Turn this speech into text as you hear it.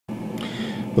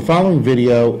The following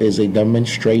video is a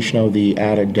demonstration of the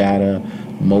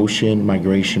ATAmotion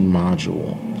migration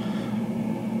module.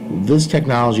 This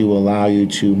technology will allow you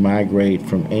to migrate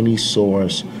from any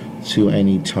source to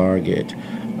any target.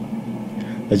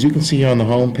 As you can see here on the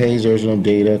home page, there's no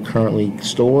data currently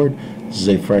stored. This is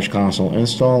a fresh console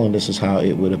install, and this is how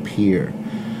it would appear.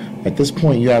 At this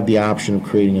point, you have the option of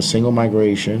creating a single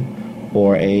migration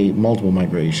or a multiple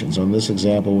migration. So in this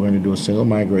example, we're going to do a single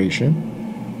migration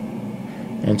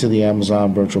into the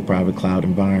Amazon Virtual Private Cloud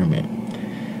environment.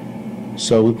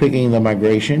 So we're picking the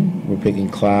migration, we're picking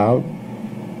cloud.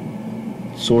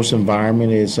 Source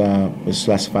environment is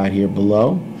specified here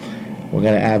below. We're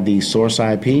going to add the source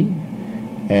IP,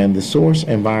 and the source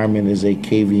environment is a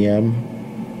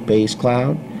KVM based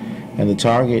cloud, and the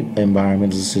target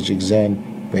environment is a Citrix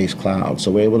Zen based cloud.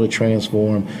 So we're able to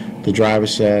transform the driver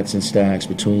sets and stacks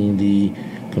between the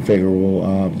configurable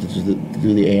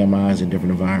through the AMIs in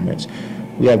different environments.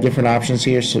 We have different options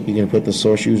here, so you can put the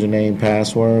source username,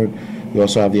 password. You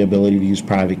also have the ability to use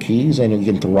private keys, and you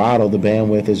can throttle the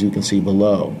bandwidth, as you can see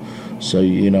below. So,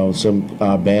 some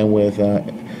bandwidth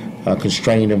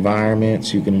constrained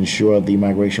environments, you can ensure the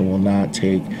migration will not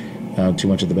take too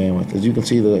much of the bandwidth. As you can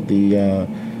see, the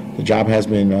job has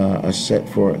been set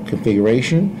for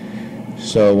configuration.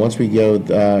 So once we go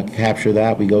capture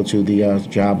that, we go to the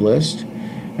job list,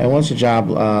 and once the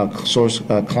job source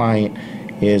client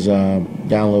is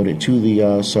downloaded to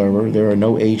the server, there are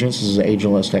no agents. This is an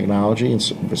agentless technology.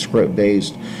 It's script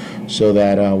based, so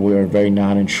that we're very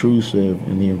non-intrusive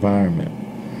in the environment.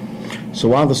 So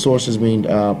while the source is being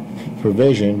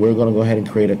provisioned, we're going to go ahead and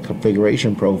create a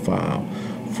configuration profile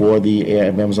for the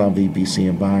Amazon VPC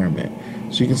environment.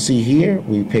 So you can see here,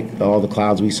 we pick all the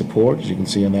clouds we support. As you can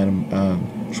see on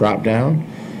that drop down,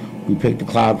 we pick the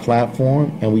cloud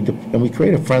platform, and we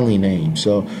create a friendly name.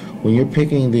 So when you're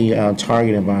picking the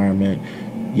target environment,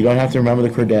 you don't have to remember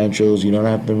the credentials. You don't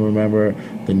have to remember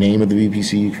the name of the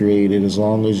VPC you created. As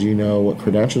long as you know what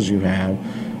credentials you have,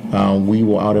 we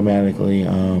will automatically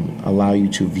allow you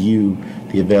to view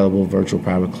the available virtual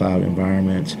private cloud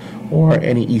environments or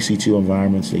any EC2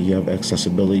 environments that you have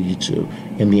accessibility to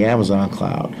in the Amazon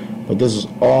cloud. But this is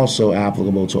also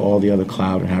applicable to all the other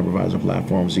cloud and hypervisor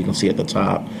platforms. You can see at the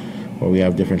top where we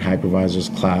have different hypervisors,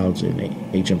 clouds, and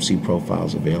HMC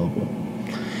profiles available.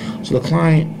 So the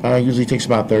client usually takes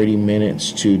about 30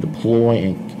 minutes to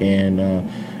deploy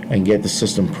and get the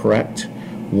system prepped.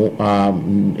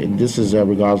 This is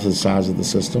regardless of the size of the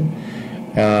system.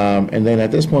 And then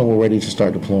at this point, we're ready to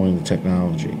start deploying the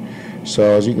technology. So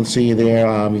as you can see there,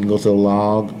 you can go to the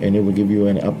log, and it will give you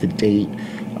an up-to-date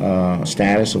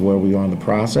status of where we are in the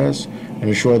process, and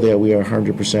ensure that we are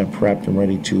 100% prepped and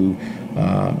ready to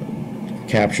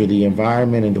capture the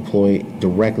environment and deploy it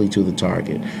directly to the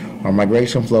target. Our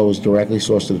migration flow is directly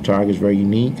sourced to the target. It's very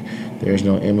unique. There is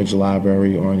no image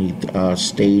library or any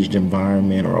staged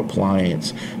environment or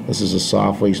appliance. This is a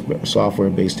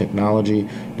software-based technology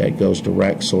that goes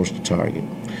direct source to target.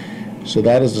 So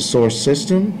that is the source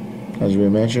system. As we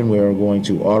mentioned, we are going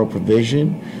to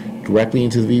auto-provision directly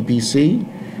into the VPC.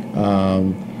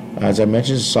 As I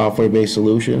mentioned, it's a software-based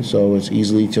solution, so it's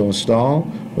easily to install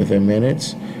within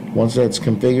minutes. Once that's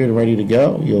configured and ready to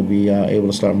go, you'll be able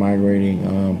to start migrating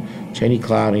to any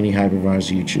cloud, any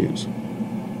hypervisor you choose.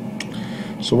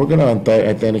 So we're going to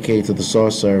authenticate to the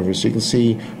source server. So you can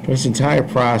see during this entire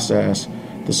process,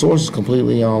 the source is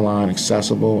completely online,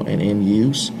 accessible, and in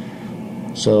use.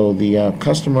 So the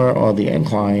customer or the end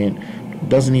client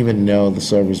doesn't even know the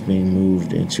server is being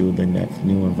moved into the next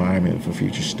new environment for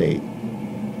future state.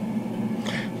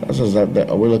 So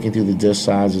we're looking through the disk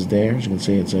sizes there. As you can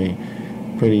see, it's a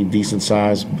pretty decent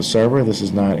sized server. This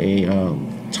is not a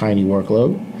tiny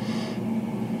workload.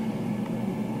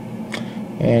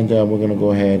 And we're going to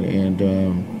go ahead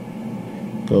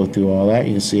and go through all that.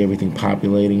 You can see everything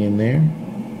populating in there.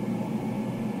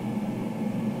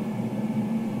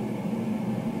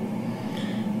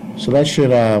 So that should,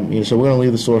 so we're going to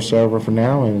leave the source server for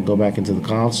now and go back into the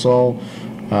console.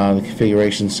 The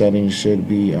configuration settings should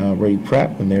be ready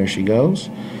prep, and there she goes.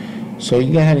 So you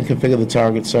can go ahead and configure the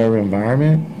target server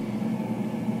environment.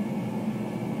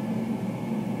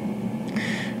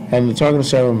 And the target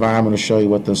server environment will show you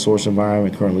what the source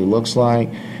environment currently looks like.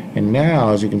 And now,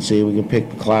 as you can see, we can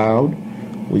pick the cloud.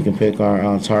 We can pick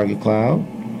our target cloud.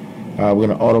 We're going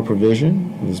to auto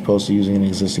provision as opposed to using an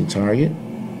existing target.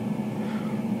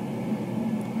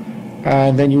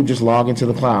 And then you just log into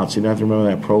the cloud, so you don't have to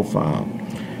remember that profile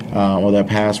or that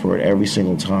password every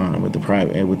single time with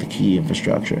the key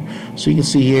infrastructure. So you can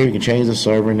see here, you can change the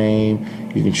server name,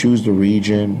 you can choose the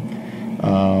region,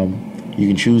 you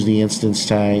can choose the instance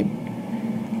type,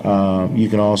 You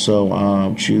can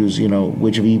also choose,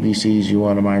 which VPCs you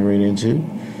want to migrate into.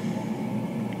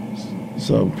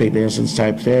 So pick the instance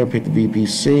type there, pick the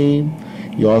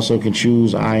VPC. You also can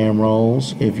choose IAM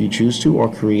roles if you choose to,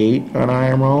 or create an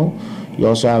IAM role. You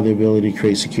also have the ability to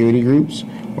create security groups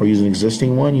or use an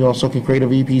existing one. You also can create a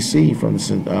VPC from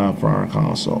our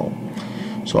console.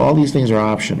 So all these things are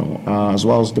optional, as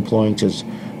well as deploying to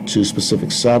specific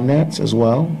subnets as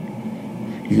well.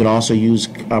 You can also use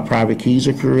private keys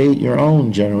or create your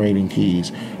own generating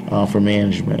keys for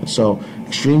management. So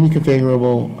extremely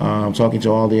configurable, talking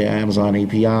to all the Amazon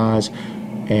APIs,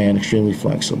 and extremely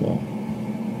flexible.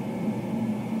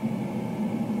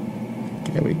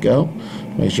 There we go.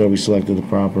 Make sure we selected the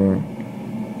proper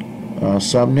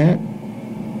subnet,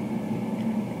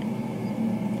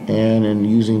 and in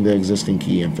using the existing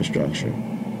key infrastructure.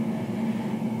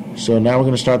 So now we're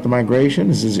going to start the migration.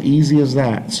 This is as easy as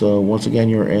that. So once again,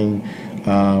 you're in.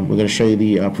 We're going to show you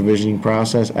the provisioning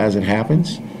process as it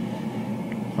happens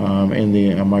in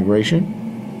the migration.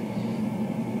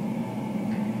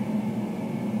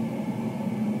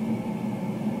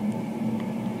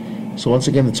 So once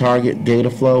again, the target data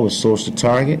flow is source to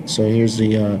target. So here's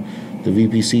the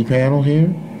VPC panel here,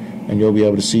 and you'll be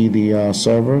able to see the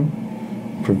server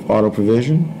auto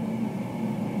provision.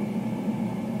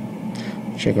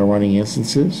 Check our running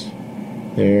instances.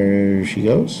 There she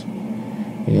goes.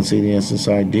 You can see the instance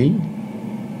ID.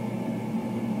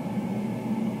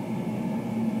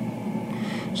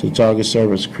 So the target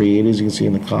server is created, as you can see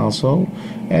in the console,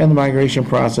 and the migration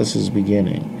process is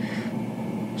beginning.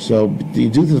 So due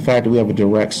to the fact that we have a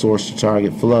direct source to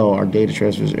target flow, our data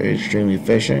transfers are extremely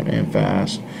efficient and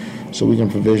fast. So we can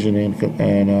provision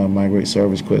and migrate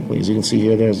servers quickly. As you can see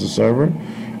here, there's the server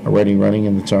already running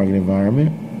in the target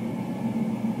environment.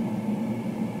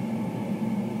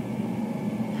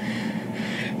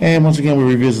 And once again, we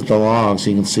revisit the logs, so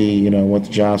you can see, what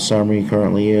the job summary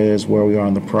currently is, where we are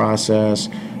in the process.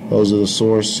 Those are the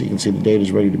source. You can see the data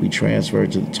is ready to be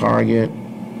transferred to the target.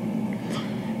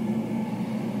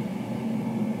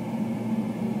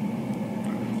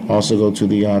 Also go to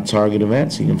the target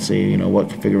events. You can see, what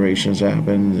configurations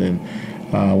happened and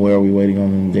where are we waiting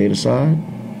on the data side.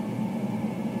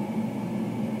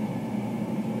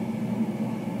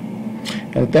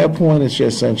 And at that point, it's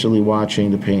just essentially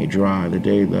watching the paint dry.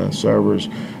 The servers,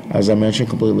 as I mentioned,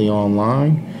 completely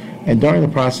online. And during the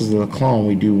process of the clone,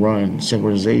 we do run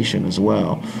synchronization as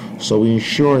well. So we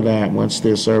ensure that once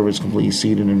the server is completely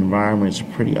seeded in an environment, it's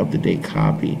a pretty up-to-date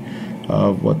copy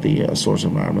of what the source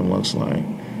environment looks like.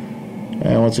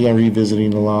 And once again,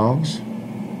 revisiting the logs.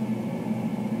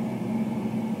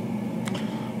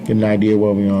 Get an idea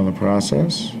where we are in the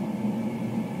process.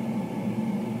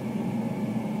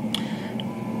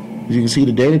 As you can see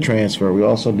the data transfer, we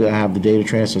also have the data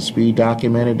transfer speed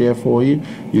documented there for you.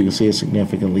 You can see it's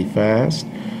significantly fast.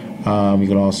 You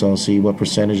can also see what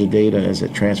percentage of data is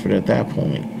it transferred at that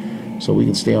point. So we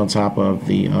can stay on top of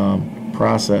the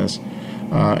process.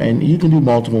 And you can do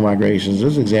multiple migrations.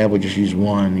 This example just use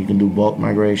one. You can do bulk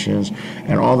migrations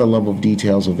and all the level of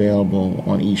details available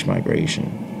on each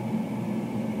migration.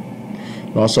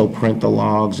 You also print the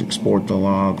logs, export the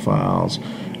log files,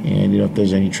 and if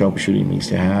there's any troubleshooting needs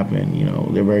to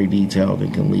happen, they're very detailed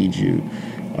and can lead you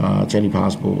to any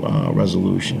possible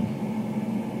resolution.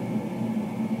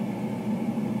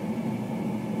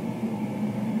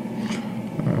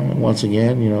 Once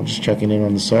again, just checking in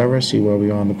on the server, see where we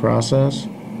are in the process.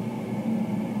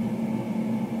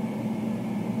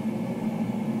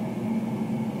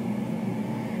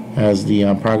 As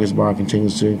the progress bar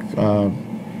continues to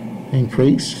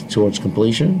increase towards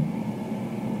completion.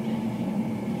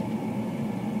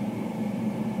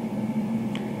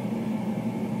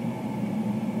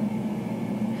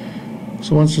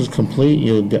 So once it's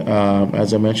complete,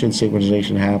 as I mentioned,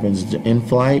 synchronization happens in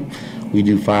flight. We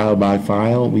do file by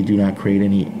file. We do not create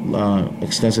any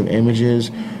extensive images.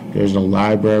 There's no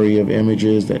library of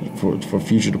images that for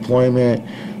future deployment.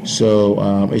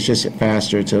 So it's just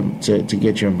faster to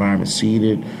get your environment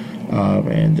seeded.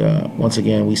 Once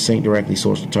again, we sync directly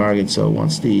source to target. So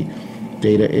once the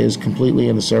data is completely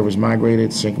and the server is migrated,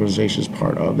 synchronization is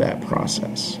part of that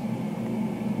process.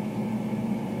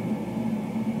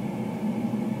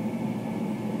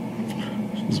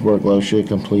 This workload should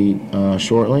complete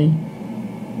shortly.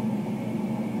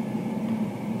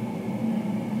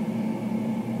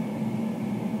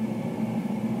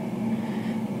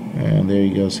 And there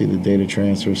you go, see the data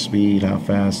transfer speed, how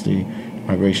fast the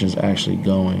migration is actually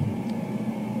going.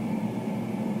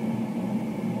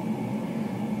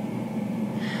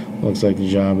 Looks like the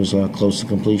job is close to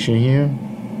completion here.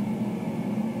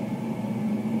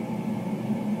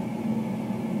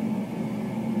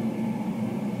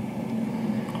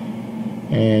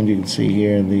 And you can see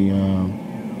here the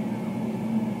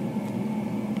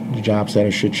job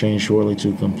status should change shortly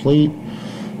to complete.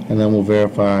 And then we'll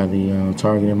verify the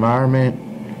target environment,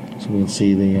 so we can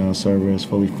see the server is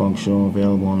fully functional,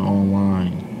 available, and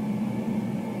online.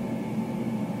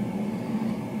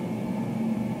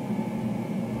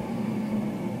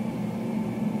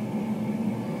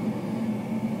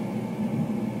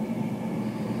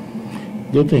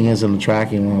 Good thing is in the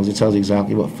tracking logs, it tells you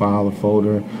exactly what file or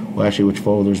folder, well, actually which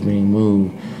folder is being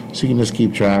moved, so you can just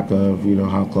keep track of,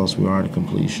 how close we are to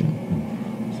completion.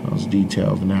 So it's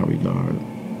detailed in that regard.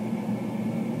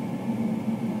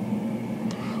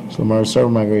 So my server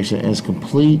migration is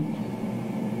complete.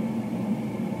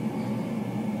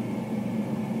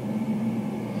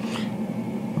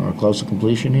 We're close to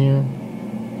completion here.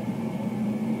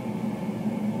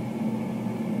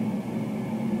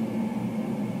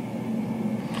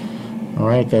 All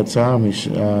right, that's time. We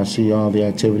see all the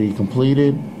activity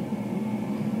completed.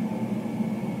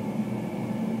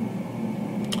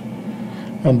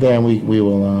 And then we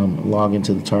will log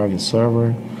into the target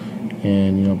server,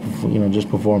 and just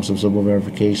perform some simple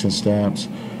verification steps,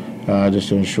 just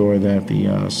to ensure that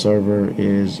the server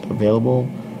is available,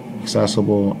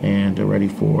 accessible, and ready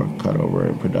for cutover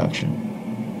in production.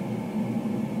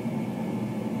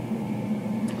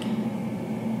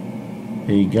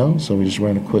 There you go. So we just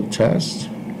ran a quick test,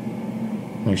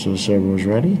 make sure the server was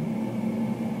ready,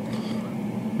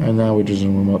 and now we're just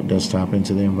in remote desktop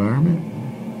into the environment.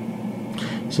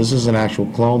 So this is an actual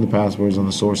clone. The passwords on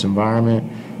the source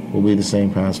environment will be the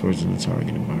same passwords in the target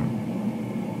environment.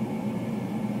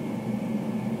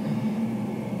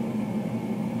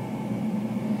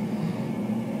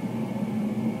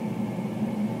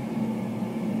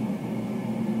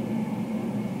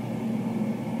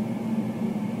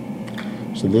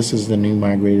 So this is the new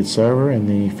migrated server in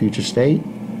the future state.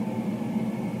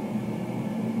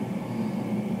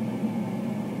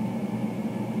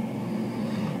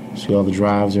 See, all the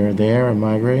drives are there and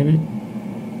migrated.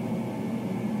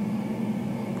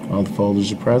 All the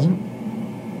folders are present.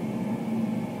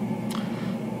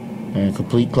 And a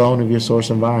complete clone of your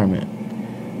source environment.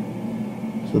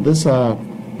 So this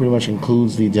pretty much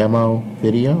includes the demo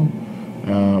video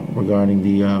regarding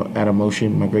the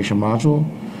ATAmotion migration module.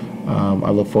 I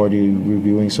look forward to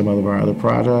reviewing some of our other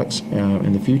products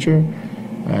in the future,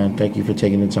 and thank you for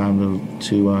taking the time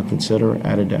to consider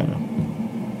ATAdata.